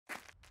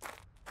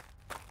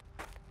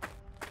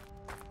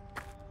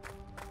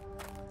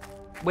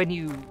When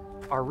you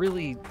are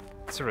really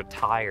sort of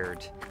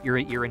tired, you're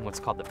in what's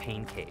called the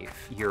pain cave.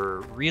 You're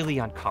really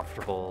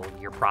uncomfortable.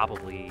 You're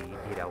probably,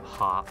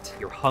 hot.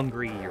 You're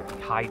hungry. You're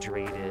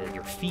dehydrated.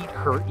 Your feet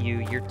hurt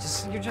you. You're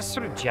just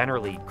sort of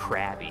generally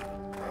crabby.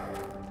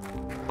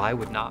 I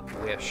would not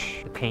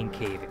wish the pain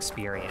cave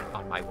experience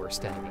on my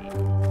worst enemy.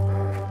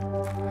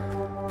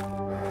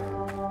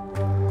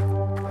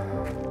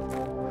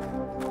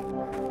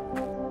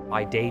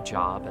 My day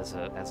job as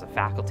a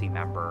faculty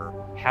member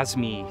has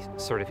me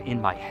sort of in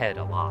my head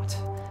a lot.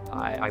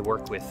 I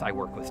work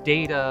with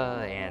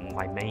data, and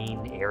my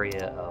main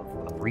area of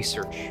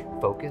research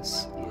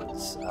focus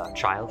is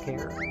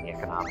childcare and the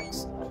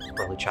economics of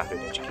early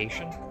childhood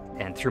education.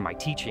 And through my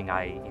teaching,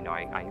 I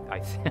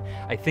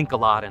think a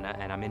lot, and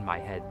I'm in my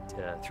head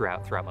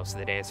throughout most of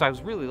the day. So I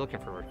was really looking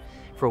for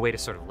a way to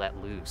sort of let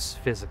loose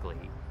physically.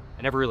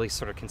 I never really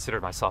sort of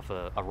considered myself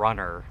a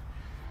runner.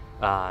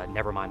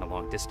 Never mind a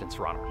long distance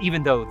runner,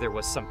 even though there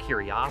was some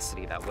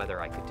curiosity about whether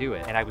I could do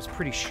it. And I was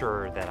pretty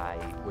sure that I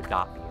would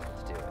not be able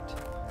to do it.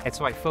 And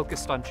so I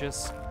focused on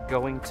just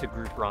going to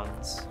group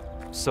runs,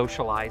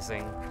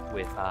 socializing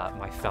with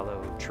my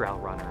fellow trail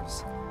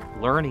runners,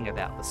 learning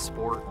about the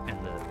sport and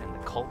the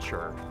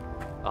culture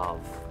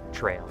of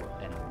trail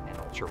and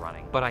ultra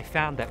running. But I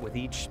found that with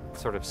each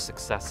sort of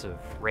successive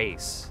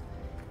race,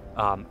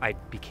 I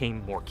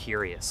became more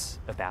curious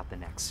about the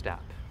next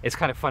step. It's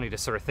kind of funny to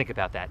sort of think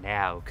about that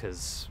now,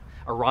 because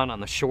a run on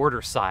the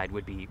shorter side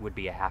would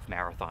be a half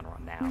marathon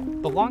run now.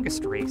 The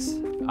longest race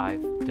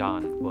I've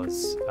done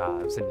was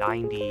it was a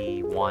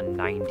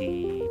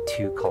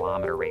 92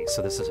 kilometer race.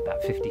 So this is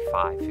about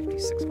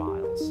 56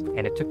 miles.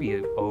 And it took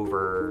me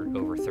over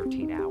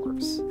 13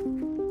 hours.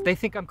 They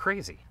think I'm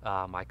crazy.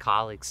 My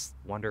colleagues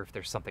wonder if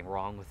there's something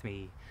wrong with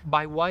me.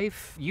 My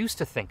wife used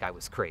to think I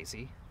was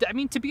crazy. I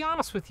mean, to be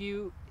honest with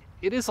you,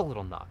 it is a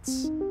little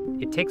nuts.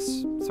 It takes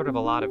sort of a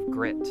lot of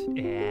grit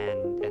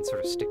and sort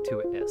of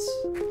stick-to-itness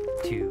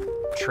to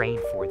train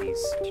for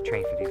these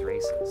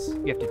races.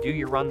 You have to do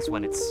your runs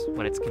when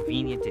it's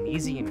convenient and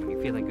easy, and when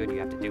you're feeling good, you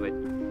have to do it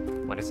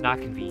when it's not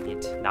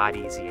convenient, not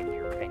easy, and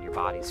your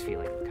body's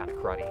feeling kind of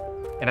cruddy.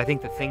 And I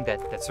think the thing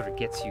that sort of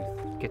gets you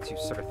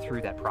sort of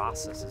through that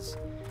process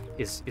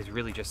is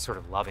really just sort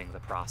of loving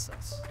the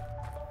process.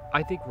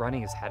 I think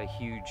running has had a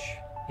huge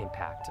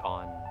impact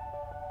on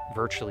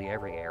virtually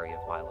every area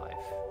of my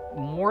life.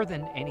 More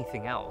than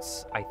anything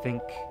else, I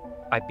think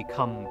I've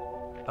become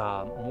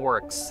more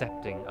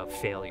accepting of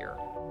failure.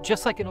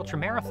 Just like in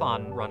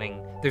ultramarathon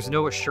running, there's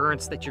no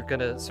assurance that you're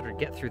gonna sort of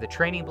get through the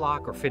training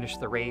block or finish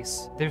the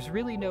race. There's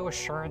really no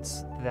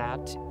assurance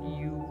that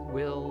you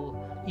will,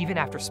 even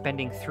after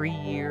spending 3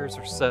 years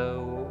or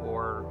so,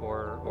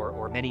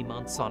 or many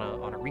months on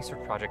a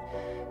research project,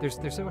 there's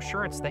no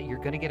assurance that you're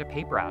gonna get a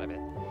paper out of it.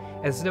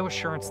 There's no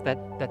assurance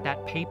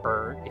that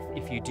paper,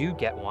 if you do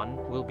get one,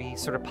 will be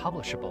sort of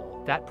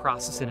publishable. That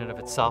process in and of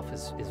itself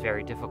is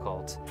very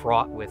difficult,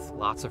 fraught with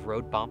lots of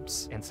road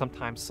bumps and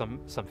sometimes some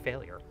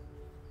failure.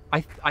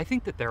 I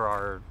think that there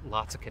are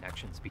lots of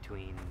connections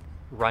between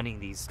running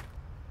these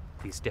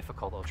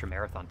difficult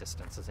ultramarathon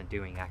distances and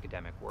doing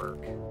academic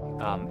work.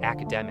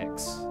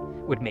 Academics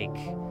would make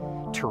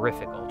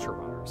terrific ultra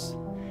runners,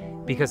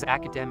 because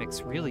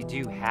academics really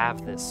do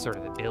have this sort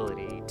of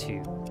ability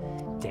to,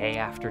 day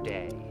after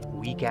day,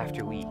 week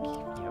after week,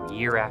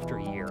 year after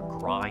year,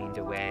 grind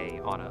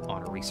away on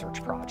a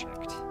research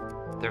project.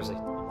 There's a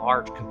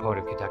large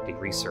component of conducting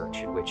research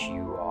in which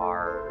you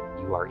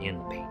are in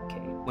the pain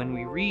cave. When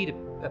we read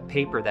a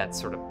paper that's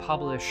sort of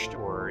published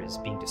or is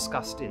being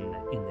discussed in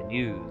the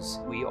news,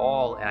 we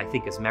all, I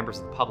think as members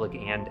of the public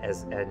and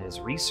as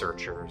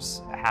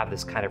researchers, have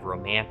this kind of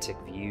romantic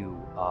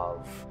view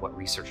of what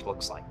research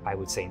looks like. I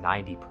would say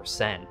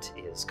 90%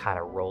 is kind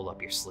of roll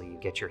up your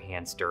sleeve, get your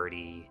hands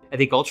dirty. I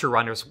think ultra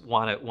runners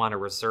want to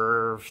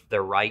reserve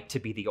the right to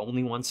be the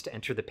only ones to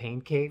enter the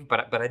pain cave,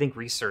 but I think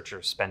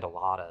researchers spend a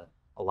lot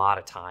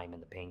of time in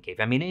the pain cave.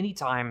 I mean, any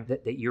time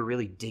that you're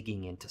really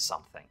digging into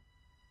something,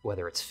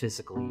 whether it's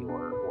physically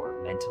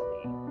or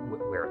mentally,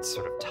 where it's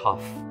sort of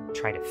tough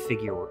trying to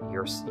figure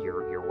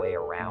your way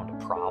around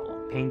a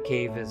problem. Pain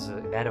cave is a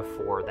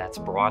metaphor that's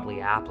broadly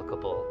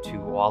applicable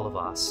to all of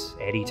us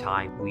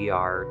anytime we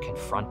are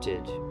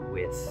confronted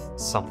with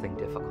something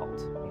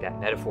difficult. That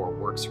metaphor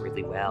works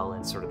really well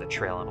in sort of the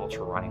trail and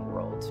ultra running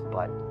world,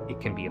 but it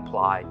can be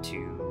applied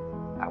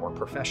to our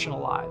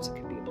professional lives. It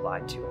can be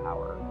applied to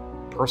our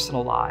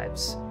personal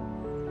lives.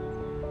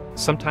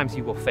 Sometimes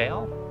you will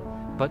fail,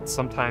 but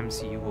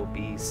sometimes you will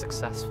be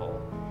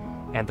successful.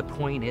 And the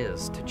point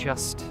is to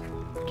just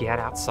get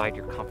outside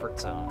your comfort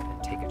zone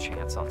and take a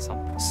chance on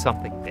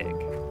something big.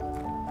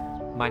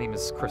 My name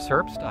is Chris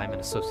Herbst. I'm an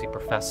associate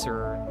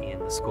professor in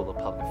the School of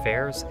Public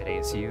Affairs at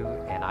ASU,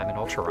 and I'm an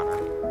ultra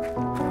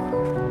runner.